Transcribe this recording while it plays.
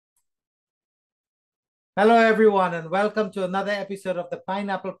Hello, everyone, and welcome to another episode of the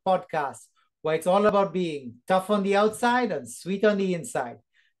Pineapple Podcast, where it's all about being tough on the outside and sweet on the inside.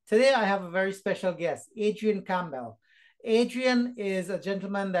 Today, I have a very special guest, Adrian Campbell. Adrian is a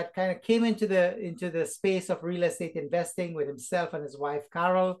gentleman that kind of came into the space of real estate investing with himself and his wife,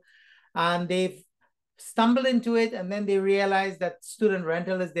 Carrol, and they've stumbled into it, and then they realize that student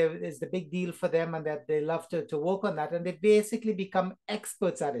rental is the big deal for them, and that they love to work on that, and they basically become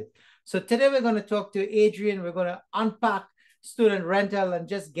experts at it. So today we're going to talk to Adrian. We're going to unpack student rental and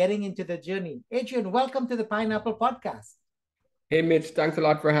just getting into the journey. Adrian, welcome to the Pineapple Podcast. Hey, Mitch, thanks a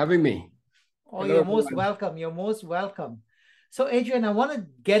lot for having me. Oh, Hello, you're most everyone. welcome. You're most welcome. So, Adrian, I want to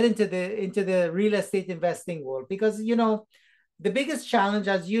get into the real estate investing world because the biggest challenge,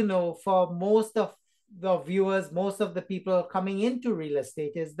 as you know, for most of the viewers, most of the people coming into real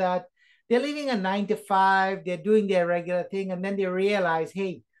estate is that they're living a 9 to 5, they're doing their regular thing, and then they realize,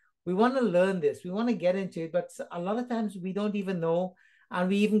 hey, we want to learn this, we want to get into it, but a lot of times we don't even know, and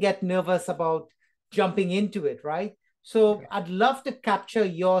we even get nervous about jumping into it, right? So I'd love to capture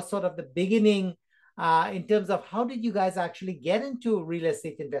your sort of the beginning in terms of how did you guys actually get into real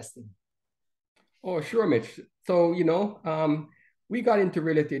estate investing? Oh, sure, Mitch. So, we got into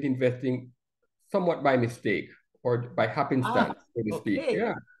real estate investing somewhat by mistake or by happenstance, Ah, so to speak. okay.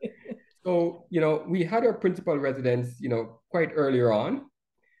 Yeah. So, we had our principal residence, quite earlier on.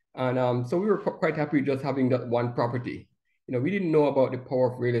 And so we were quite happy just having that one property. We didn't know about the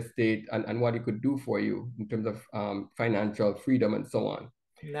power of real estate and what it could do for you in terms of financial freedom and so on.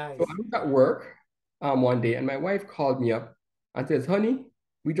 So I Nice. was at work one day, and my wife called me up and says, "Honey,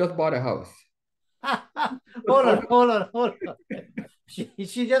 we just bought a house." Hold on, hold on, hold on.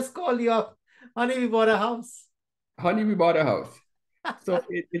 She just called you up. Honey, we bought a house. Honey, we bought a house. So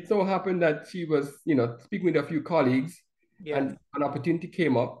it so happened that she was, speaking with a few colleagues, Yeah. and an opportunity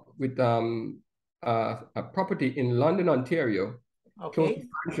came up with a property in London, Ontario, close to Okay.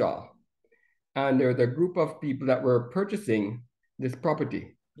 Fanshawe. And there was a group of people that were purchasing this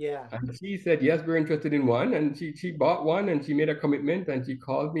property. Yeah. And she said, yes, we're interested in one. And she bought one, and she made a commitment, and she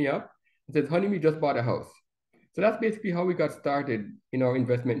called me up and said, honey, we just bought a house. So that's basically how we got started in our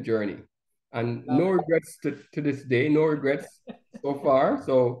investment journey. And Love no it. regrets to this day, no regrets so far.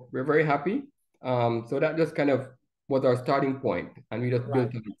 So we're very happy. So that just kind of was our starting point, and we just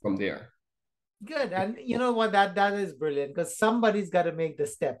built Right. on it from there. Good. And you know what? That is brilliant because somebody's got to make the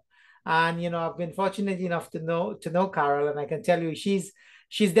step. And I've been fortunate enough to know Carol, and I can tell you she's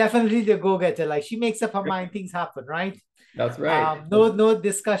definitely the go-getter. Like she makes up her mind, things happen, right? That's right. No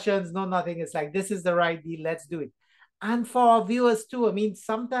discussions, no nothing. It's like this is the right deal, let's do it. And for our viewers too, I mean,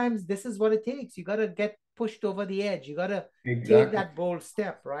 sometimes this is what it takes. You gotta get pushed over the edge. You gotta take Exactly. that bold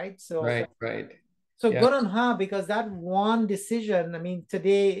step, right? So Right, right. so Yeah. good on her because that one decision, I mean,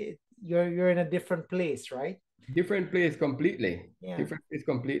 today you're in a different place, right? Different place completely. Yeah. Different place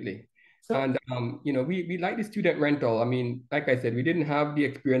completely. So And we like the student rental. I mean, like I said, we didn't have the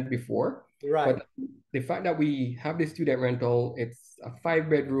experience before, right, but the fact that we have the student rental, it's a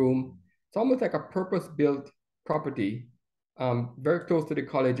 5 bedroom. It's almost like a purpose-built property, very close to the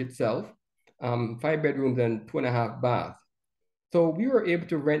college itself. 5 bedrooms and 2.5 baths. So we were able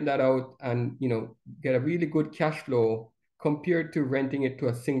to rent that out and get a really good cash flow compared to renting it to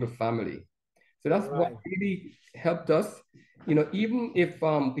a single family. So that's what right. really helped us. Even if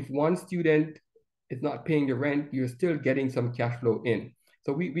one student is not paying the rent, you're still getting some cash flow in.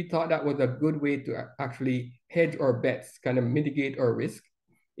 So we thought that was a good way to actually hedge our bets, kind of mitigate our risk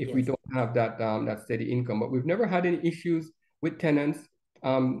if we Yes. don't have that steady income. But we've never had any issues with tenants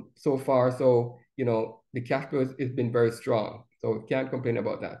so far. So the cash flow has been very strong. So can't complain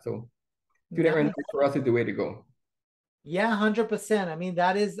about that. So student Nice. rental for us is the way to go. Yeah, 100%. I mean,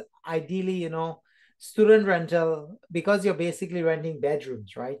 that is ideally, student rental because you're basically renting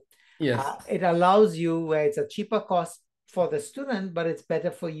bedrooms, right? Yes. It allows you where it's a cheaper cost for the student, but it's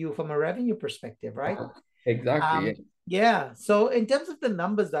better for you from a revenue perspective, right? Exactly. Yeah. Yeah. So in terms of the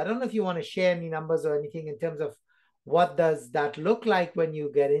numbers, I don't know if you want to share any numbers or anything in terms of what does that look like when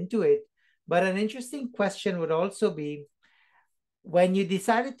you get into it. But an interesting question would also be when you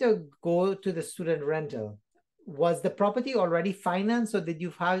decided to go to the student rental, was the property already financed or did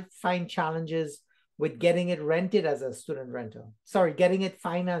you find challenges with getting it rented as a student rental? Sorry, getting it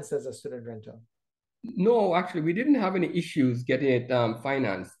financed as a student rental. No, actually, we didn't have any issues getting it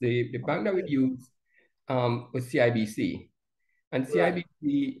financed. The Oh, bank that we good. used was CIBC. And Right.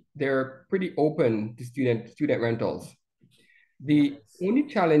 CIBC, they're pretty open to student rentals. The Nice. only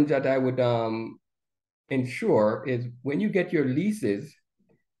challenge that I would ensure is when you get your leases,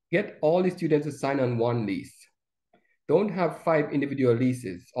 get all the students to sign on one lease. Don't have 5 individual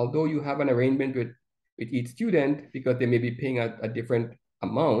leases. Although you have an arrangement with each student, because they may be paying a different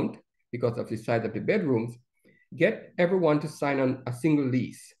amount because of the size of the bedrooms, get everyone to sign on a single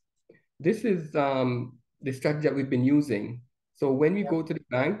lease. This is the strategy that we've been using. So when we go to the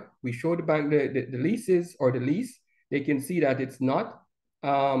bank, we show the bank the leases or the lease, they can see that it's not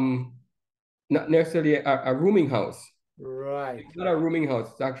necessarily a rooming house. Right. It's not a rooming house.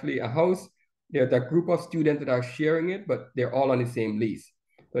 It's actually a house. There's a group of students that are sharing it, but they're all on the same lease.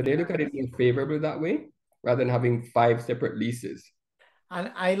 So they look at it more favorably that way, rather than having 5 separate leases.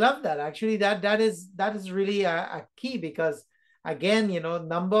 And I love that. Actually, that is really a key, because again,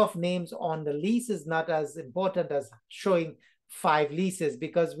 number of names on the lease is not as important as showing 5 leases,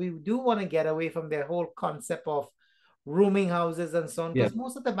 because we do want to get away from the whole concept of rooming houses and so on, because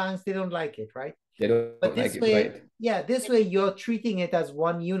most of the banks, they don't like it, right? They don't But like this it, way, right? yeah, this way you're treating it as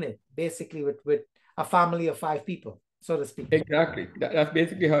one unit, basically with a family of 5 people, so to speak. Exactly. That's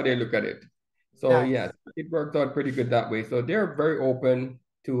basically how they look at it. So Nice. yes, it worked out pretty good that way. So they're very open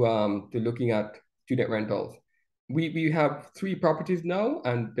to looking at student rentals. We have 3 properties now,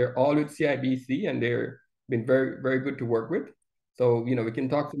 and they're all with CIBC, and they're been very good to work with. So we can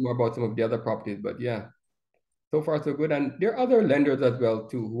talk some more about some of the other properties, but yeah, so far so good. And there are other lenders as well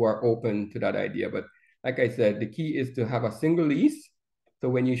too who are open to that idea. But like I said, the key is to have a single lease. So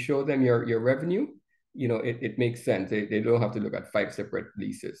when you show them your revenue, it makes sense. They don't have to look at 5 separate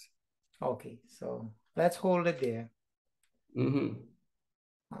leases. Okay, so let's hold it there. Mm-hmm.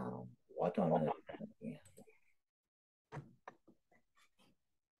 What on earth?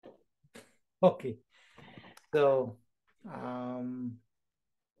 Okay, so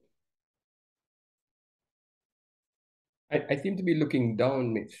I seem to be looking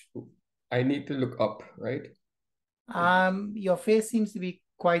down, Mitch. I need to look up, right? your face seems to be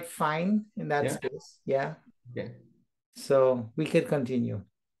quite fine in that Yeah. space. Yeah. Okay. So we could continue.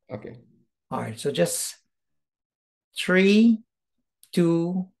 Okay. All right. So just 3,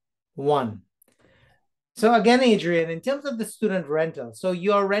 2, 1. So again, Adrian, in terms of the student rental, so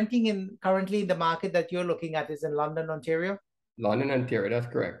you're renting in currently the market that you're looking at is in London, Ontario? London, Ontario,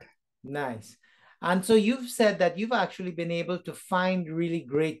 that's correct. Nice. And so you've said that you've actually been able to find really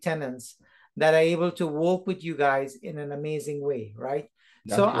great tenants that are able to work with you guys in an amazing way, right?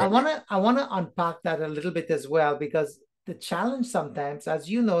 So That's correct. I wanna unpack that a little bit as well, because the challenge sometimes, as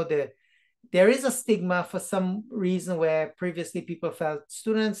you know, there is a stigma for some reason where previously people felt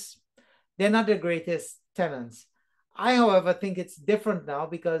students, they're not the greatest tenants. I, however, think it's different now,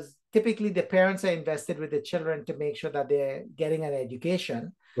 because typically the parents are invested with the children to make sure that they're getting an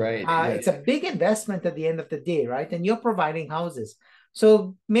education. Right. Yes. It's a big investment at the end of the day, right? And you're providing houses.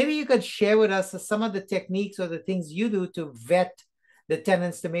 So maybe you could share with us some of the techniques or the things you do to vet the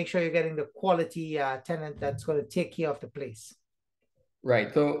tenants to make sure you're getting the quality tenant that's going to take care of the place.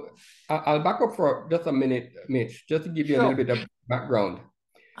 Right. So I'll back up for just a minute, Mitch, just to give you a little bit of background.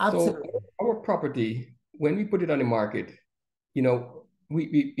 Absolutely. So our property, when we put it on the market,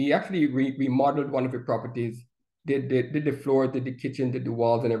 we actually remodeled one of the properties, did the floor, did the kitchen, did the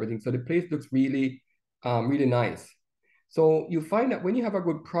walls and everything. So the place looks really, really nice. So you find that when you have a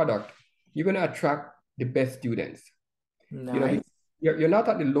good product, you're going to attract the best students. Nice. You're not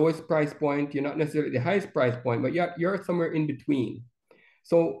at the lowest price point, you're not necessarily the highest price point, but you're somewhere in between.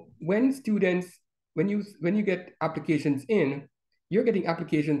 So when you get applications in, you're getting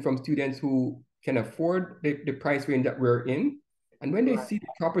applications from students who can afford the price range that we're in. And when they see the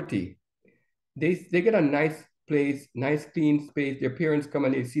property, they get a nice place, nice clean space. Their parents come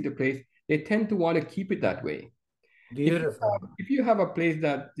and they see the place. They tend to want to keep it that way. Beautiful. If you have a place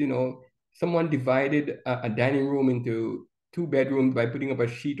that, someone divided a dining room into 2 bedrooms by putting up a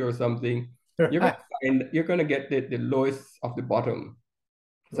sheet or something, you're gonna get the lowest of the bottom.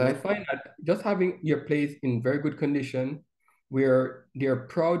 So I find that just having your place in very good condition, where they're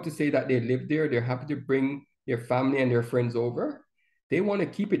proud to say that they live there, they're happy to bring their family and their friends over, they want to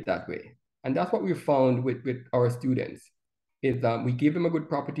keep it that way. And that's what we found with our students, is that we give them a good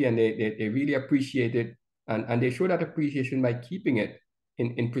property and they really appreciate it. And they show that appreciation by keeping it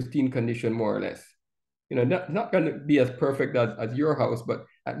in pristine condition, more or less. Not going to be as perfect as your house, but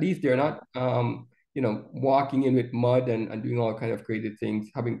at least they're not walking in with mud and doing all kind of crazy things,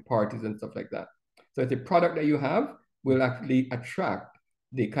 having parties and stuff like that. So it's a product that you have will actually attract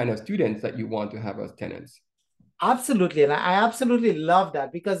the kind of students that you want to have as tenants. Absolutely. And I absolutely love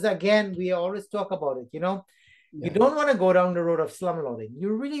that, because again, we always talk about it, you don't want to go down the road of slumlording.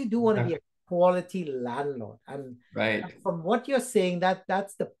 You really do want to be a quality landlord. And from what you're saying,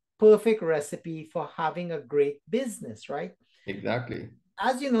 that's the perfect recipe for having a great business, right? Exactly.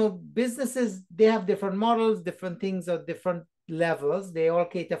 As you know, businesses, they have different models, different things, or different, levels, they all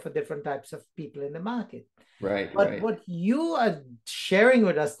cater for different types of people in the market. Right, But right. what you are sharing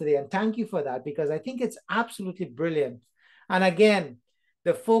with us today, and thank you for that, because I think it's absolutely brilliant. And again,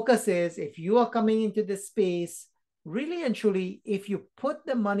 the focus is if you are coming into this space, really and truly, if you put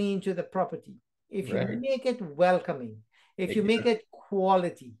the money into the property, if you Right. make it welcoming, if you make Exactly. it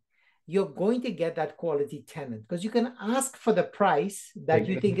quality, you're going to get that quality tenant because you can ask for the price that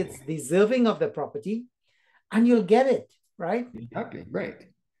you think it's deserving of the property and you'll get it, right? Exactly, right.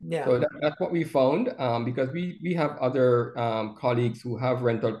 Yeah, So that's what we found because we have other colleagues who have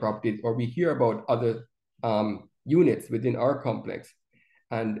rental properties, or we hear about other units within our complex.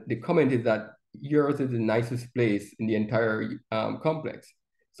 And the comment is that yours is the nicest place in the entire complex.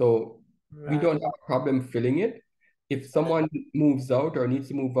 So we right. don't have a problem filling it. If someone moves out or needs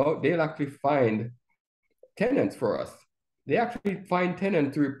to move out, they'll actually find tenants for us. They actually find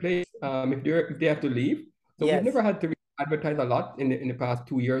tenants to replace if they have to leave. So we've Yes, never had to advertise a lot in the past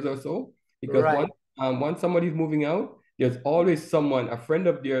 2 years or so because right. once somebody's moving out, there's always someone, a friend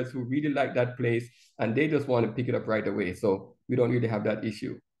of theirs, who really like that place and they just want to pick it up right away. So we don't really have that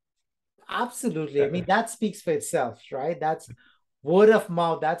issue. Absolutely. I mean, that speaks for itself, right? That's word of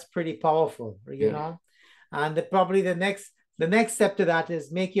mouth. That's pretty powerful, you Yeah. know. And probably the next step to that is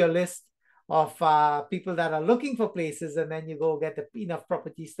make your list of people that are looking for places, and then you go get enough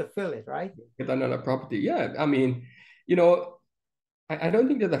properties to fill it, right? Get another property. Yeah. I mean, you know, I don't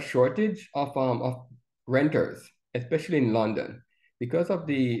think there's a shortage of renters, especially in London, because of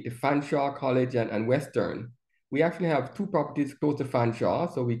the Fanshawe College and Western. We actually have two properties close to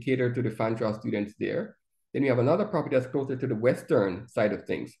Fanshawe, so we cater to the Fanshawe students there. Then we have another property that's closer to the Western side of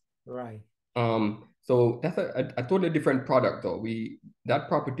things. Right. So that's a totally different product, though. That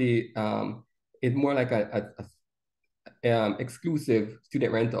property is more like a exclusive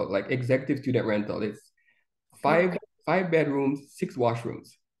student rental, like executive student rental. It's five Okay. five bedrooms, six washrooms.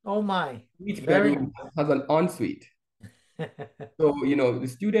 Oh my, Each very bedroom has an ensuite. So, the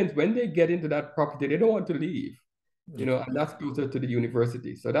students, when they get into that property, they don't want to leave, and that's closer to the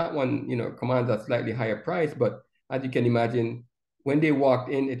university. So that one, commands a slightly higher price. But as you can imagine, when they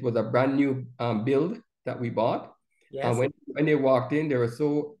walked in, it was a brand new build that we bought. yes. When they walked in, they were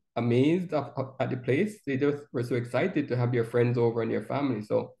so amazed at the place. They just were so excited to have their friends over and their family.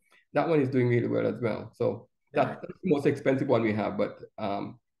 So that one is doing really well as well. So that's the most expensive one we have, but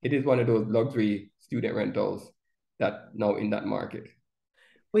it is one of those luxury student rentals that now in that market.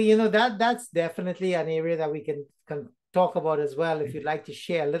 Well, that's definitely an area that we can talk about as well if you'd like to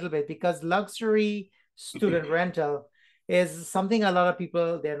share a little bit, because luxury student rental is something a lot of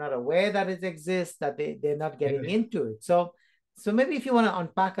people, they're not aware that it exists, that they're not getting into it. So maybe if you want to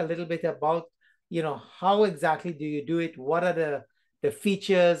unpack a little bit about, how exactly do you do it? What are the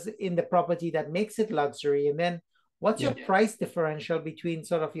features in the property that makes it luxury? And then what's your price differential between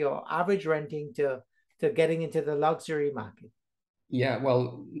sort of your average renting to getting into the luxury market? Yeah,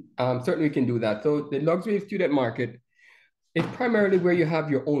 well, certainly we can do that. So the luxury student market is primarily where you have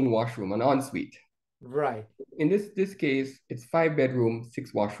your own washroom, an ensuite. Right. In this case, it's 5 bedrooms,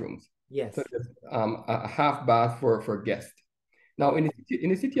 six washrooms. Yes. So there's a half bath for guests. Now, Okay. in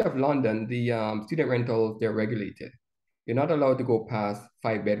the city of London, the student rentals, they're regulated. You're not allowed to go past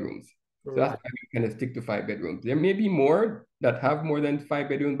 5 bedrooms. So that's Right. why we kind of stick to 5 bedrooms. There may be more that have more than 5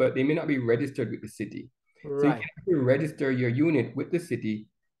 bedrooms, but they may not be registered with the city. So you Right. can actually register your unit with the city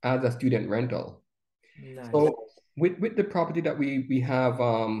as a student rental. Nice. So with the property that we have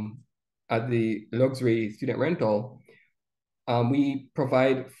at the luxury student rental, we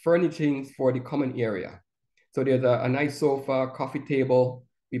provide furnishings for the common area. So there's a nice sofa, coffee table.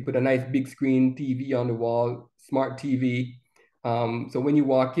 We put a nice big screen TV on the wall, smart TV. So when you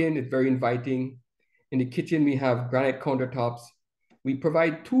walk in, it's very inviting. In the kitchen, we have granite countertops. We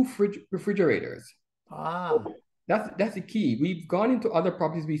provide two refrigerators. Ah, That's the key. We've gone into other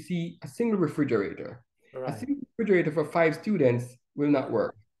properties, we see a single refrigerator. A right. single refrigerator for 5 students will not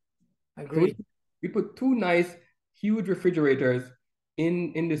work. So Agreed. we put two nice, huge refrigerators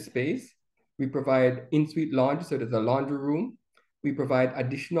in this space. We provide in-suite laundry, so there's a laundry room. We provide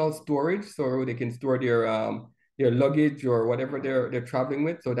additional storage so they can store their luggage or whatever they're traveling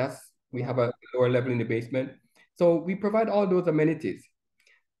with. So we have a lower level in the basement. So we provide all those amenities.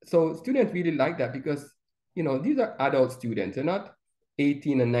 So students really like that because these are adult students. They're not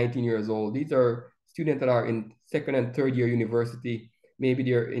 18 and 19 years old. These are students that are in second and third year university. Maybe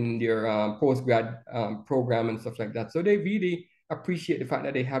they're in their post-grad program and stuff like that. So they really appreciate the fact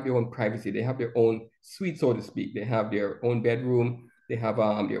that they have their own privacy. They have their own suite, so to speak. They have their own bedroom. They have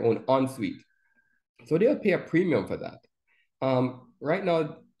their own ensuite. So they'll pay a premium for that. Right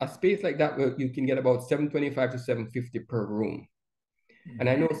now, a space like that, you can get about 725 to 750 per room. And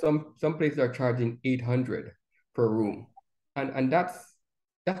I know some places are charging 800 per room. And that's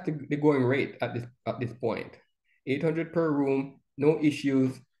the going rate at this point. 800 per room, no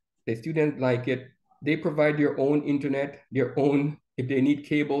issues. The students like it. They provide their own internet, their own, if they need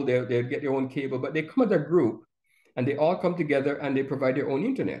cable, they'll get their own cable, but they come as a group and they all come together and they provide their own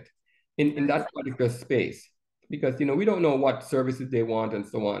internet in that particular space. Because we don't know what services they want and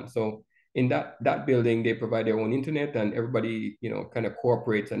so on. So in that building, they provide their own internet and everybody, kind of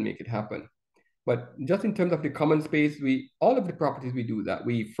cooperates and make it happen. But just in terms of the common space, all of the properties we do that.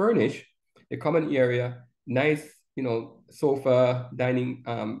 We furnish the common area, nice, sofa, dining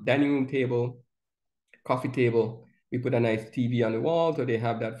room table, coffee table. We put a nice TV on the wall, so they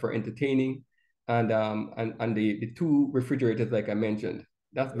have that for entertaining. And the two refrigerators, like I mentioned,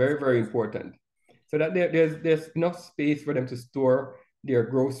 that's very, very important. So that there's enough space for them to store their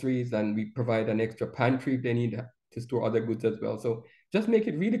groceries, and we provide an extra pantry if they need to store other goods as well. So just make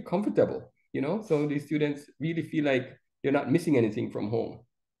it really comfortable, so the students really feel like they're not missing anything from home.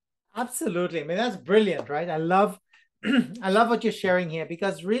 Absolutely. I mean, that's brilliant, right? I love I love what you're sharing here,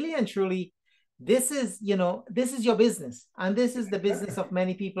 because really and truly, this is your business, and this is the business of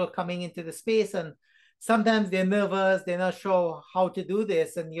many people coming into the space. And sometimes they're nervous, they're not sure how to do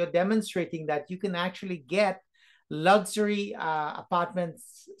this, and you're demonstrating that you can actually get luxury apartment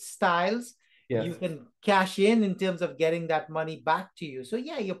styles. Yes. You can cash in terms of getting that money back to you. So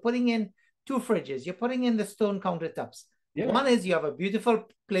yeah, you're putting in 2 fridges, you're putting in the stone countertops. Yeah. One is you have a beautiful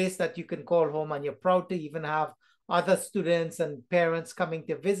place that you can call home, and you're proud to even have other students and parents coming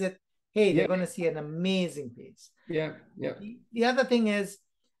to visit. Hey, they're going to see an amazing place. Yeah. The other thing is,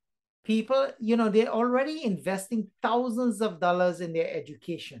 people, they're already investing thousands of dollars in their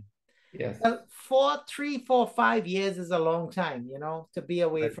education. Yes. Well, 3, 4, 5 years is a long time, to be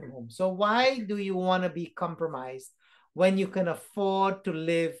away from home. So why do you want to be compromised when you can afford to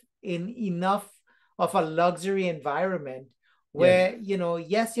live in enough of a luxury environment where,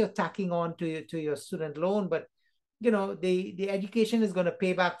 yes, you're tacking on to your student loan, but the education is going to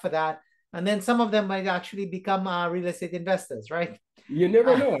pay back for that. And then some of them might actually become real estate investors, right? You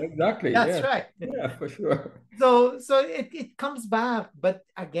never know. Exactly. That's right. Yeah, for sure. So it comes back. But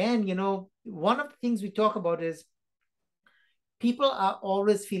again, one of the things we talk about is people are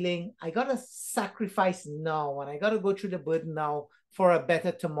always feeling, I got to sacrifice now and I got to go through the burden now for a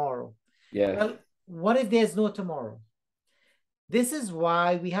better tomorrow. Yes. Well, what if there's no tomorrow? This is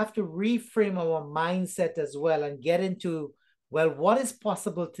why we have to reframe our mindset as well and get into, well, what is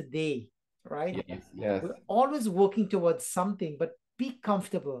possible today, right? Yes. We're always working towards something, but be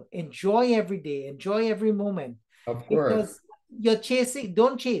comfortable. Enjoy every day. Enjoy every moment. Of course. Because you're chasing,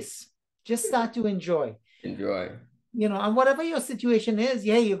 don't chase. Just start to enjoy. Enjoy. And whatever your situation is,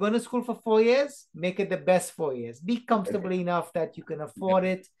 yeah, you're going to school for 4 years, make it the best 4 years. Be comfortable enough that you can afford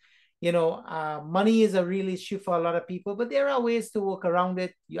it. Money is a real issue for a lot of people, but there are ways to work around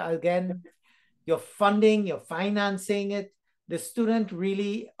it. You're funding, you're financing it. The student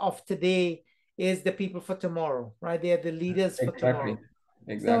really of today is the people for tomorrow, right? They're the leaders for tomorrow.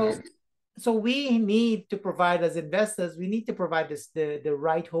 Exactly. So we need to provide, as investors, we need to provide the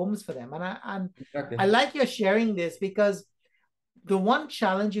right homes for them. And I like you're sharing this, because the one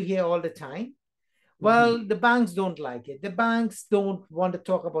challenge you hear all the time, well, the banks don't like it. The banks don't want to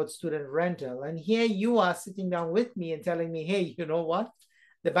talk about student rental. And here you are sitting down with me and telling me, hey, you know what?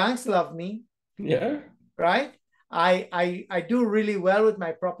 The banks love me. Yeah. Right? I do really well with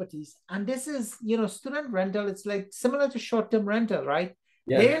my properties. And this is, student rental, it's like similar to short-term rental, right?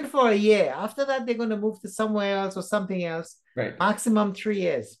 Yes. They're in for a year. After that, they're going to move to somewhere else or something else. Right. Maximum 3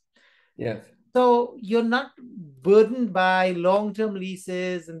 years. Yes. So you're not burdened by long-term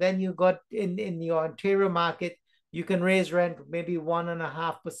leases. And then you got in your Ontario market, you can raise rent maybe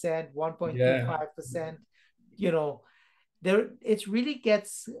 1.5%, 1.25%. It really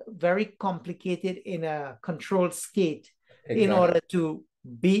gets very complicated in a controlled state in order to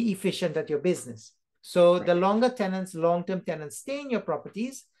be efficient at your business. So the longer tenants, long-term tenants stay in your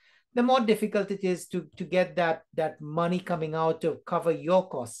properties, the more difficult it is to get that money coming out to cover your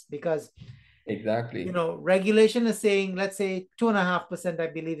costs, because regulation is saying, let's say 2.5%, I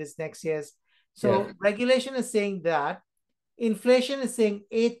believe is next year's. So regulation is saying that, inflation is saying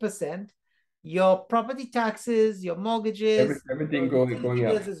 8%. Your property taxes, your mortgages, everything going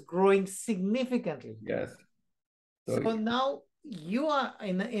up is growing significantly. Yes. So now you are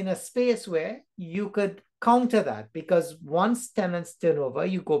in a space where you could counter that, because once tenants turn over,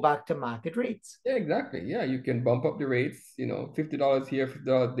 you go back to market rates. Yeah, exactly. Yeah, you can bump up the rates, $50 here,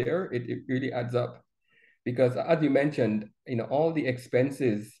 $50 there. It really adds up. because as you mentioned, all the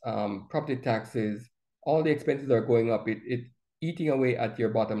expenses, property taxes, all the expenses are going up. It's eating away at your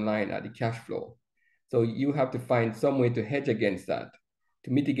bottom line, at the cash flow. So you have to find some way to hedge against that,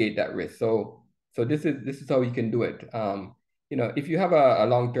 to mitigate that risk. So this is how you can do it. If you have a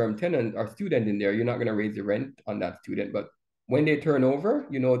long-term tenant or student in there, you're not going to raise the rent on that student. But when they turn over,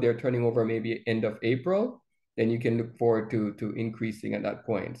 they're turning over maybe end of April, then you can look forward to increasing at that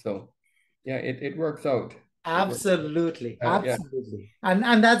point. So yeah, it works out. It works. Absolutely, Yeah, absolutely.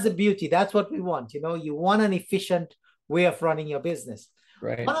 And that's the beauty. That's what we want. You want an efficient way of running your business.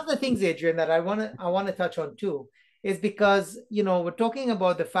 One right. of the things, Adrian, that I want to touch on too is because we're talking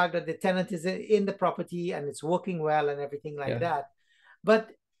about the fact that the tenant is in the property and it's working well and everything like Yeah. that. But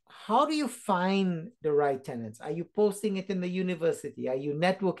how do you find the right tenants? Are you posting it in the university? Are you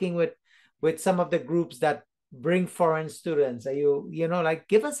networking with some of the groups that bring foreign students? Are like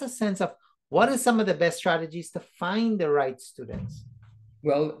give us a sense of what are some of the best strategies to find the right students?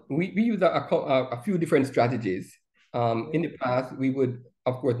 Well, we use a few different strategies. In the Okay. past, we would,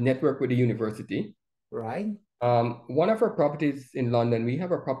 of course, network with the university. Right? One of our properties in London, we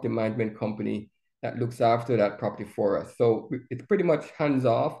have a property management company that looks after that property for us. So it's pretty much hands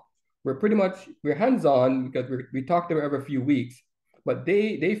off. We're hands on because we talk to them every few weeks, but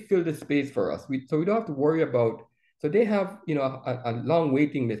they fill the space for us. So we don't have to worry about. So they have a long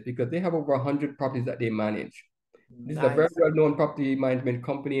waiting list because they have over 100 properties that they manage. This is a very Nice. well-known property management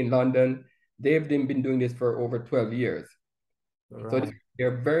company in London. They've been doing this for over 12 years. So Right.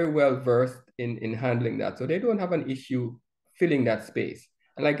 they're very well versed in handling that. So they don't have an issue filling that space.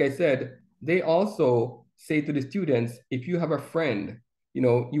 And like I said, they also say to the students, if you have a friend,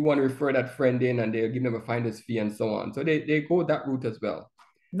 you want to refer that friend in and they'll give them a finder's fee and so on. So they go that route as well.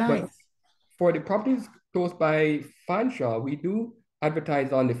 But Nice. for the properties close by Fanshawe, we do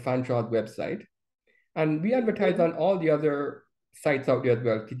advertise on the Fanshaw's website. And we advertise on all the other sites out there as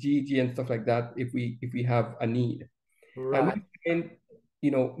well, Kijiji and stuff like that, if we have a need. And Right.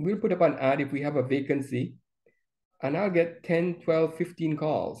 we'll put up an ad if we have a vacancy, and I'll get 10, 12, 15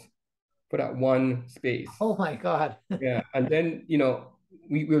 calls for that one space. Oh my God. Yeah. And then,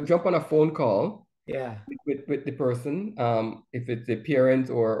 we'll jump on a phone call Yeah. with the person, if it's the parents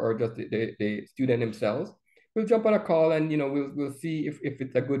or just the student themselves. We'll jump on a call and we'll see if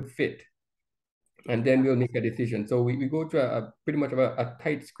it's a good fit. And then we'll make a decision. So we go through a pretty much of a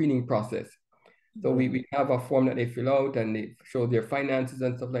tight screening process. So we have a form that they fill out and they show their finances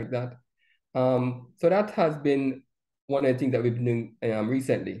and stuff like that. So that has been one of the things that we've been doing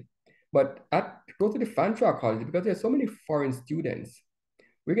recently. But go to the Fanshawe College, because there's so many foreign students,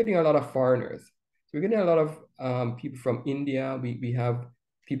 we're getting a lot of foreigners. So we're getting a lot of people from India. We have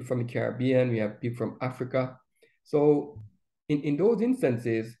people from the Caribbean. We have people from Africa. So in those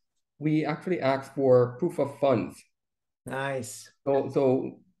instances, we actually ask for proof of funds. Nice.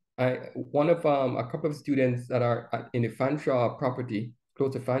 So one of a couple of students that are in the Fanshawe property,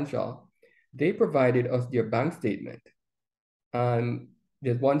 close to Fanshawe, they provided us their bank statement.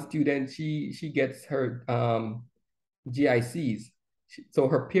 There's one student, she gets her GICs. So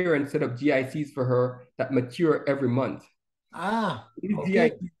her parents set up GICs for her that mature every month. These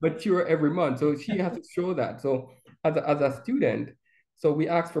Okay. GICs mature every month, so she has to show that. So as a student, so we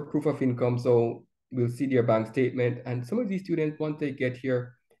ask for proof of income. So we'll see their bank statement. And some of these students, once they get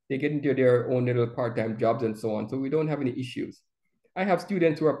here, they get into their own little part-time jobs and so on. So we don't have any issues. I have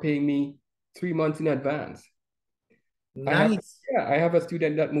students who are paying me 3 months in advance. Nice. I have a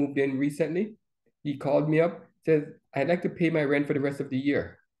student that moved in recently. He called me up, says, I'd like to pay my rent for the rest of the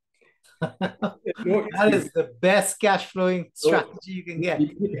year. No That issue. is the best cash flowing So strategy you can get.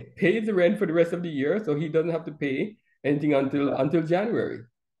 he pays the rent for the rest of the year, so he doesn't have to pay anything until January.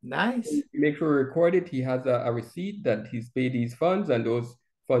 Nice. Make sure we record it. He has a receipt that he's paid these funds, and those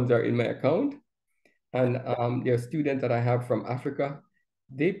funds are in my account. And there are students that I have from Africa.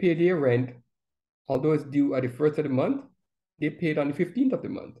 They pay their rent, although it's due at the first of the month, they pay it on the 15th of the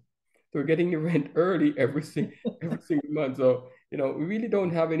month. So we're getting the rent early every single month. So, we really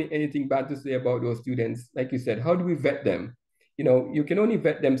don't have anything bad to say about those students. Like you said, how do we vet them? You can only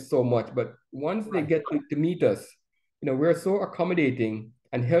vet them so much, but once they Right. get to meet us, we're so accommodating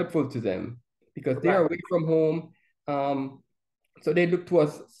and helpful to them because they are Right. away from home. So they look to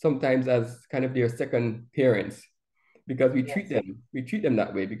us sometimes as kind of their second parents because we treat Yes. them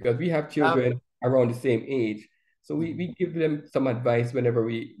that way because we have Love it. children around the same age. So we give them some advice whenever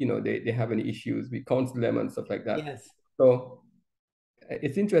they have any issues. We counsel them and stuff like that. Yes. So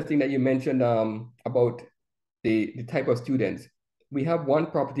it's interesting that you mentioned about the type of students. We have one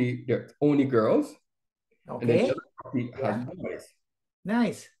property that's only girls, and then the Okay. other property has Yeah. boys.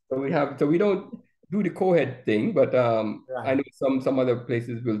 Nice. So we don't do the co-head thing, but I Right. know some other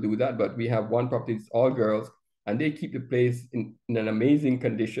places will do that, but we have one property, it's all girls, and they keep the place in an amazing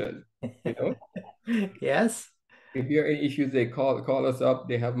condition, you know? Yes. If there are any issues, they call us up.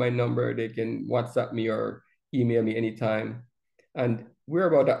 They have my number. They can WhatsApp me or email me anytime. And we're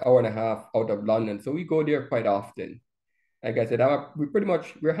about an hour and a half out of London, so we go there quite often. Like I said,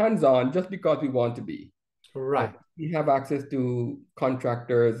 we're hands-on just because we want to be. But Right. we have access to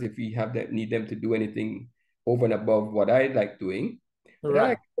contractors if we have that need them to do anything over and above what I like doing. But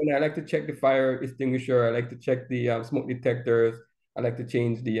Right. I like to check the fire extinguisher. I like to check the smoke detectors. I like to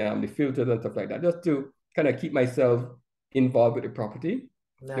change the filters and stuff like that, just to kind of keep myself involved with the property.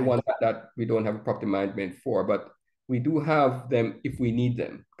 The Nice. one that we don't have a property management for, but we do have them if we need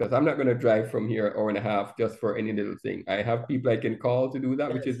them. Because I'm not going to drive from here an hour and a half just for any little thing. I have people I can call to do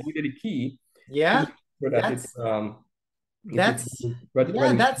that, which Yes. is really the key to Yeah. make sure that That's it's that's yeah,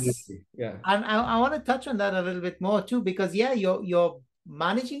 running that's smoothly. Yeah, and I want to touch on that a little bit more too, because yeah, you're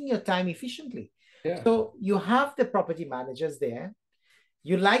managing your time efficiently. yeah, So you have the property managers there.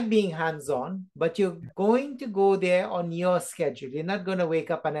 You like being hands-on, but you're going to go there on your schedule. You're not going to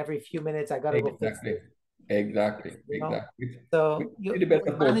wake up and every few minutes I got to go fix exactly, this, exactly, you know. exactly. Which So gives you're you the best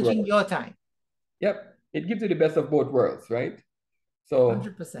of both managing worlds. your time. Yep, it gives you the best of both worlds, right? So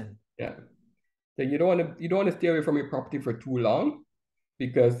 100%. yeah, so you don't want to stay away from your property for too long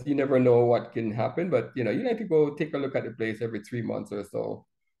because you never know what can happen. But you like to go take a look at the place every 3 months or so,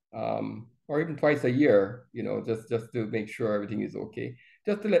 or even twice a year. Just to make sure everything is okay.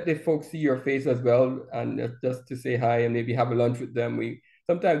 Just to let the folks see your face as well, and just to say hi and maybe have a lunch with them. We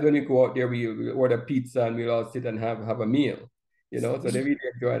sometimes when we go out there, we order pizza and we'll all sit and have a meal. So they See? really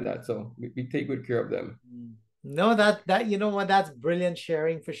enjoy that. So we take good care of them. No, that you know what, that's brilliant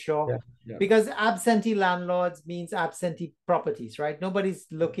sharing for sure. Yeah, yeah, Because absentee landlords means absentee properties, right? Nobody's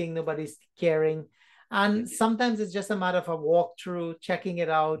looking, nobody's caring. And sometimes it's just a matter of a walkthrough, checking it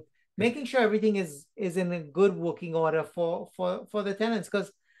out, making sure everything is in a good working order for the tenants.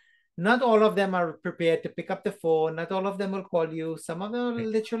 Because not all of them are prepared to pick up the phone, not all of them will call you. Some of them are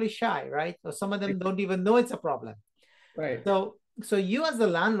literally shy, right? Or some of them don't even know it's a problem. right. So you as the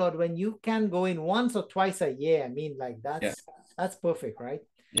landlord, when you can go in once or twice a year, I mean, like Yeah, that's perfect, right?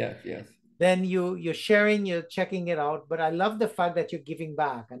 yes, yes, Then you're sharing, you're checking it out. But I love the fact that you're giving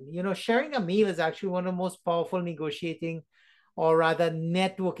back. And sharing a meal is actually one of the most powerful negotiating or rather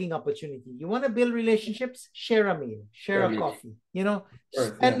networking opportunity. You want to build relationships, share a meal, share sure, a me, of coffee,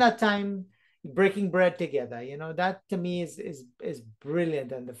 course, spend yeah. that time breaking bread together. That to me is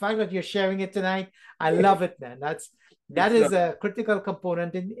brilliant. And the fact that you're sharing it tonight, I love it, man. That It's is a critical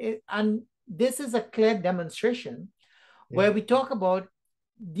component in it, and this is a clear demonstration yeah, where we talk about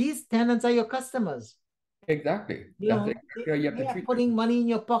these tenants are your customers. exactly. You That's know, exactly they, how you have to they are treat them. putting money in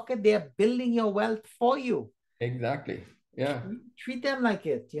your pocket. They are building your wealth for you. Exactly. Yeah, Treat them like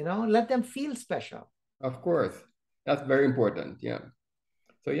it, let them feel special. of course. That's very important. Yeah.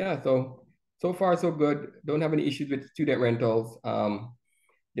 So yeah, so far so good. Don't have any issues with student rentals.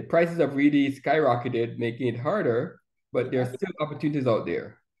 The prices have really skyrocketed, making it harder, but there's Yes, still opportunities out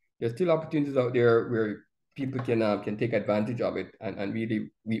there. There's still opportunities out there where people can take advantage of it and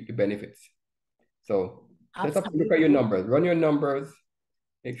really reap the benefits. So just have to look at your absolutely. numbers, run your numbers,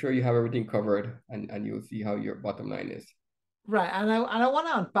 make sure you have everything covered, and you'll see how your bottom line is. Right. And I want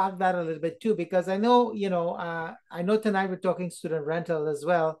to unpack that a little bit too, because I know, I know tonight we're talking student rental as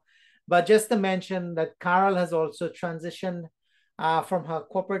well, but just to mention that Carol has also transitioned from her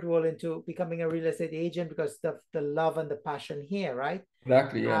corporate world into becoming a real estate agent because of the love and the passion here, right?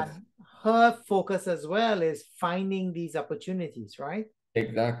 Exactly, yes. And her focus as well is finding these opportunities, right?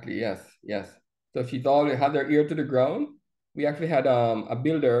 Exactly, yes, yes. So she's always had her ear to the ground. We actually had a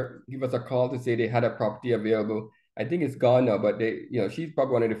builder give us a call to say they had a property available. I think it's gone now, but she's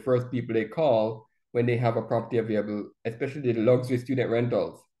probably one of the first people they call when they have a property available, especially the luxury student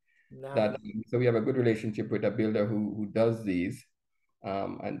rentals. Nice. So we have a good relationship with a builder who does these.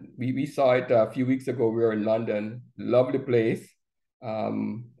 And we saw it a few weeks ago. We were in London, lovely place.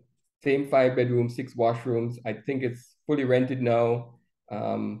 Um, Same 5 bedroom, 6 washrooms. I think it's fully rented now.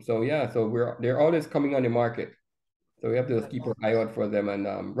 So yeah, so they're always coming on the market. So we have to just keep Nice. our eye out for them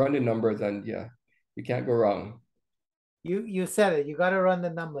and run the numbers, and yeah, you can't go wrong. You said it. You got to run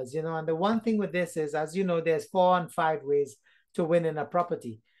the numbers, and the one thing with this is, as you know, there's 4 and 5 ways to win in a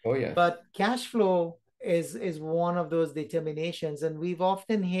property, Oh yes, but cash flow is one of those determinations, and we've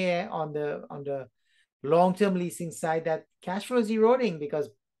often hear on the long-term leasing side that cash flow is eroding because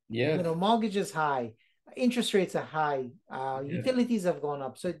yes, mortgage is high, interest rates are high, yes, utilities have gone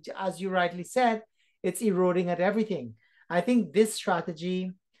up. So as you rightly said, it's eroding at everything. I think this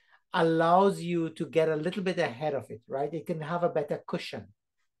strategy allows you to get a little bit ahead of it, right? It can have a better cushion.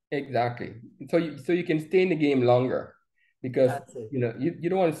 Exactly. So you can stay in the game longer because That's it. you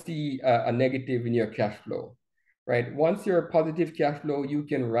don't want to see a negative in your cash flow, right? Once you're a positive cash flow, you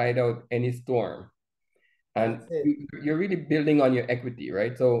can ride out any storm, and That's it. you're really building on your equity,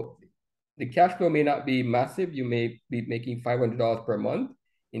 right? So the cash flow may not be massive. You may be making $500 per month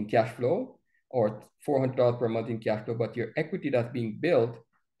in cash flow or $400 per month in cash flow, but your equity that's being built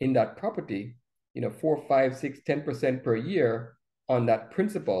in that property, 4, 5, 6, 10% per year on that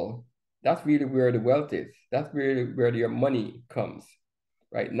principal, that's really where the wealth is. That's really where your money comes,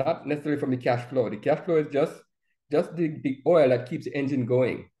 right? Not necessarily from the cash flow. The cash flow is just the oil that keeps the engine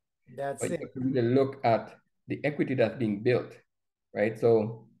going. That's But you it. have to really look at the equity that's being built, right?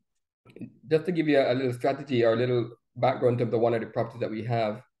 So just to give you a little strategy or a little background of the one of the properties that we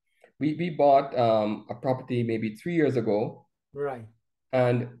have, we bought a property maybe 3 years ago, Right.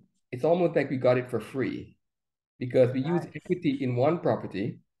 and it's almost like we got it for free because we use Nice. equity in one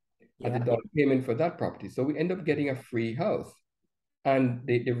property as a Yeah. down payment for that property. So we end up getting a free house, and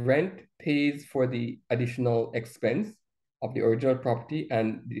the rent pays for the additional expense of the original property,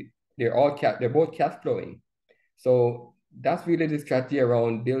 and they're both cash flowing. So that's really the strategy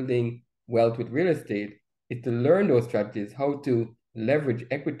around building wealth with real estate, is to learn those strategies, how to leverage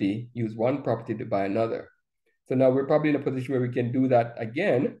equity, use one property to buy another. So now we're probably in a position where we can do that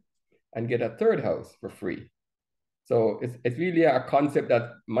again and get a third house for free. So it's really a concept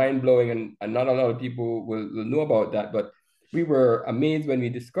that's mind-blowing, and not a lot of people will know about that. But we were amazed when we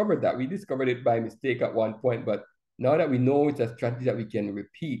discovered that. We discovered it by mistake at one point, but now that we know it's a strategy that we can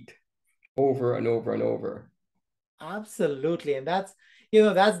repeat over and over and over. Absolutely. And that's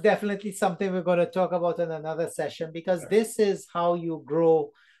definitely something we're going to talk about in another session, because this is how you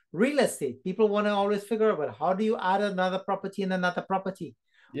grow real estate. People want to always figure out, well, how do you add another property and another property?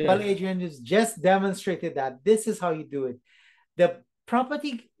 Well, Yes, Adrian has just demonstrated that this is how you do it. The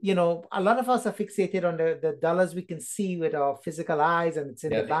property, a lot of us are fixated on the dollars we can see with our physical eyes, and it's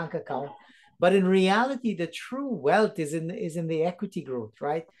in the yes, bank account. But in reality, the true wealth is in the equity growth,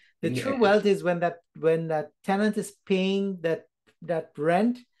 right? The in the true end. wealth is when that tenant is paying that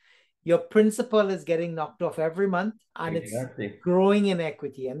rent, your principal is getting knocked off every month, and it's Exactly. growing in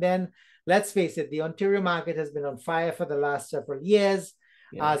equity. And then let's face it, the Ontario market has been on fire for the last several years,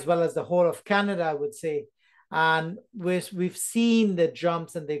 Yes, as well as the whole of Canada, I would say. And we've seen the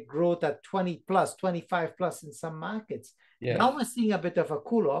jumps and the growth at 20 plus, 25 plus in some markets. yes. Now we're seeing a bit of a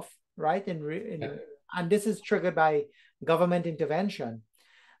cool off, right? Yeah, And this is triggered by government intervention.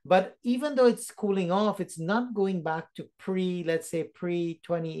 But even though it's cooling off, it's not going back to let's say, pre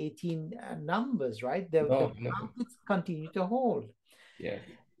 2018 numbers, right? The no, no. markets continue to hold. Yes,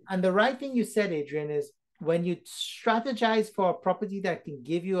 And the right thing you said, Adrian, is when you strategize for a property that can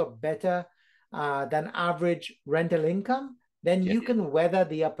give you a better than average rental income, then yes, you can weather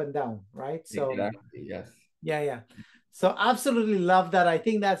the up and down, right? So exactly. Yes. yeah, yeah. So absolutely love that. I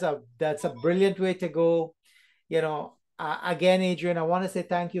think that's a brilliant way to go. Again, Adrian, I want to say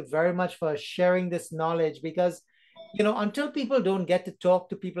thank you very much for sharing this knowledge, because until people don't get to talk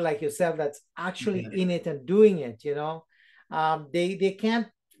to people like yourself that's actually Yes. in it and doing it, they can't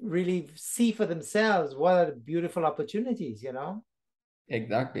really see for themselves what are the beautiful opportunities.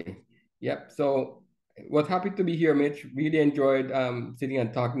 Exactly. Yep. So was happy to be here, Mitch. Really enjoyed sitting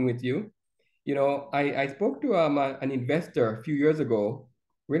and talking with you. I spoke to an investor a few years ago,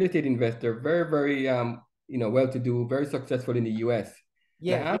 real estate investor, very, very well-to-do, very successful in the US.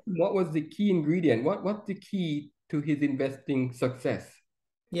 And I Yes, asked him what was the key ingredient, what's the key to his investing success?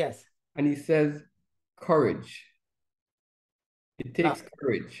 yes. And he says, courage. It Ah, takes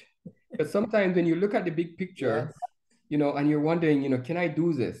courage. Because sometimes when you look at the big picture, yes, and you're wondering, can I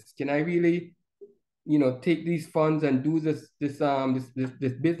do this? Can I really, take these funds and do this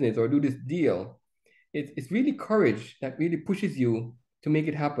business or do this deal? It's really courage that really pushes you to make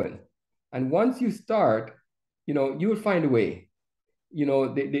it happen. And once you start, you will find a way.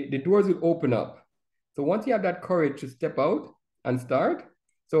 The doors will open up. So once you have that courage to step out and start,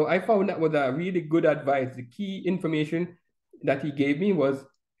 so I found that was a really good advice. The key information that he gave me was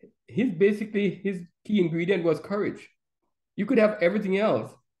his key ingredient was courage. You could have everything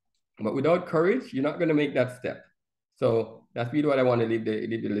else, but without courage, you're not going to make that step. So that's really what I want to leave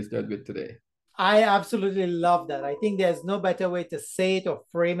the listeners with today. I absolutely love that. I think there's no better way to say it or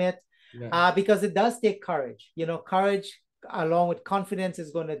frame it, Yeah. because it does take courage. Courage along with confidence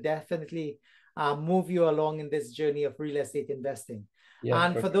is going to definitely move you along in this journey of real estate investing. Yes,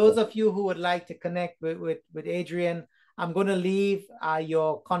 And for for sure. those of you who would like to connect with Adrian, I'm going to leave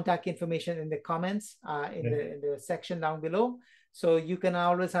your contact information in the comments in Yes. the section down below. So you can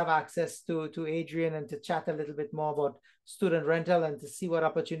always have access to Adrian and to chat a little bit more about student rental and to see what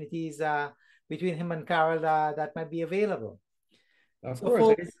opportunities between him and Carrol that might be available. Of So course.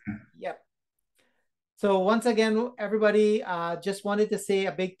 folks, yep. So once again, everybody, just wanted to say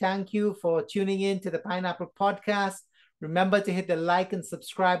a big thank you for tuning in to the Pineapple Podcast. Remember to hit the like and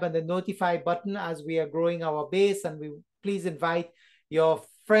subscribe and the notify button as we are growing our base. And we please invite your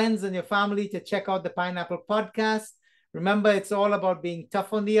friends and your family to check out the Pineapple Podcast. Remember, it's all about being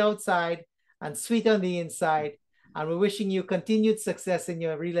tough on the outside and sweet on the inside. And we're wishing you continued success in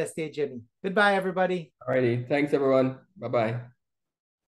your real estate journey. Goodbye, everybody. Alrighty. Thanks, everyone. Bye-bye.